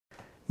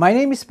My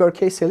name is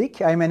Berkay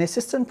Celik. I'm an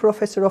assistant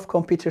professor of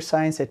computer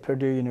science at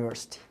Purdue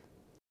University.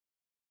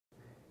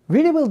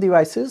 Wearable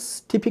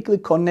devices typically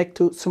connect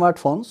to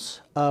smartphones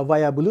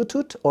via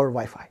Bluetooth or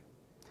Wi-Fi.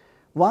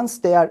 Once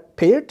they are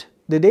paired,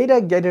 the data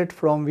gathered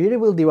from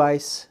wearable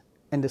device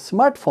and the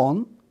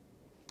smartphone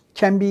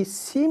can be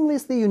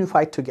seamlessly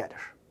unified together.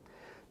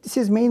 This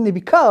is mainly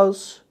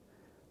because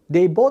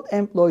they both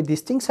employ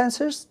distinct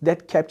sensors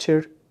that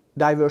capture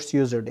diverse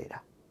user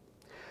data.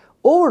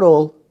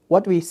 Overall,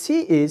 what we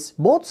see is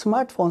both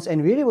smartphones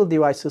and wearable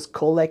devices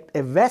collect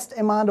a vast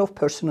amount of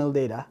personal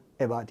data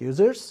about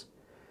users.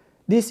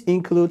 This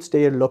includes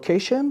their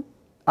location,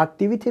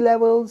 activity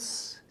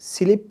levels,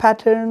 sleep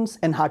patterns,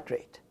 and heart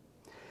rate.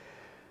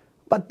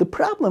 But the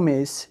problem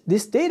is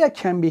this data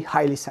can be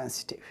highly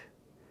sensitive,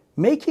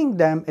 making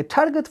them a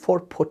target for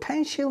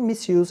potential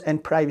misuse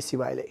and privacy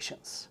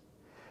violations.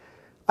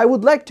 I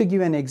would like to give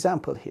an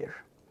example here.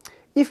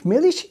 If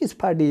malicious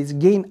parties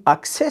gain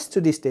access to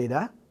this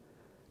data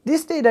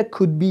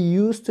could be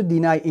used to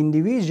deny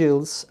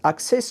individuals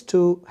access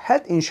to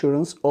health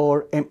insurance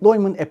or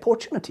employment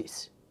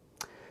opportunities.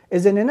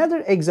 As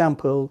another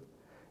example,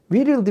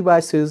 wearable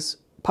devices,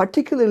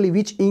 particularly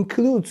which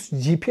includes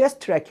GPS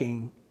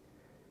tracking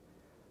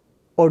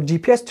or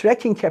GPS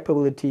tracking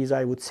capabilities,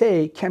 I would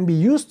say, can be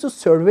used to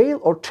surveil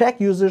or track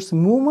users'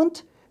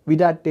 movement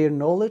without their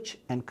knowledge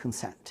and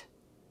consent.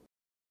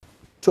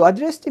 To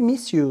address the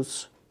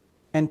misuse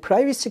and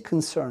privacy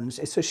concerns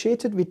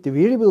associated with the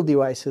wearable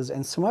devices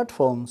and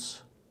smartphones,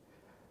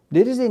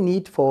 there is a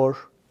need for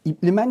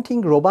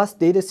implementing robust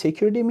data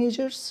security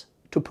measures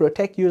to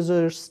protect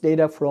users'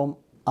 data from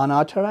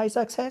unauthorized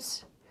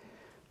access,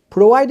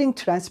 providing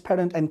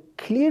transparent and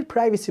clear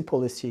privacy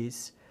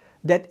policies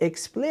that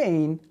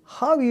explain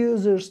how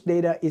users'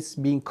 data is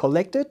being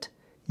collected,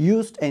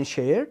 used, and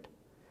shared.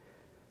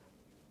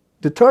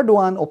 The third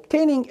one,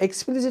 obtaining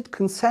explicit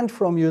consent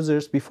from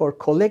users before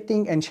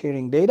collecting and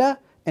sharing data.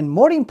 And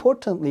more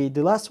importantly,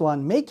 the last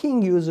one,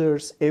 making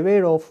users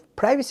aware of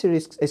privacy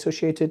risks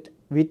associated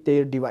with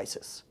their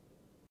devices.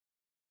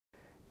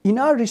 In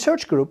our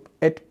research group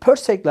at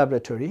Celik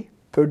laboratory,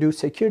 Purdue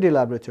Security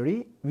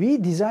Laboratory, we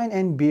design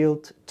and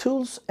build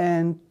tools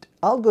and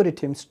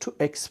algorithms to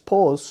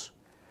expose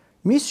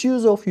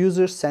misuse of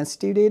users'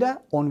 sensitive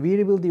data on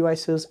wearable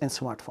devices and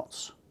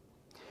smartphones.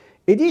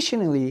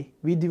 Additionally,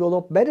 we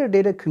develop better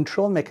data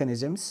control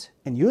mechanisms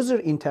and user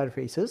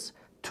interfaces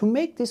to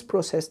make this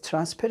process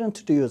transparent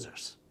to the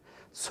users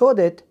so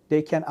that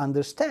they can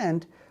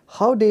understand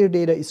how their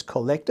data is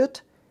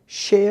collected,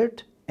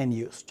 shared, and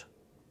used.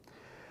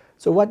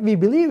 So what we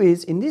believe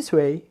is, in this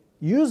way,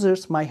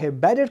 users might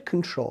have better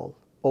control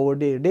over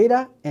their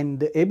data and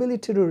the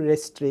ability to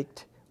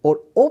restrict or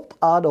opt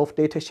out of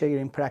data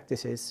sharing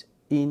practices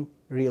in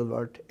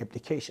real-world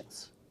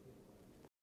applications.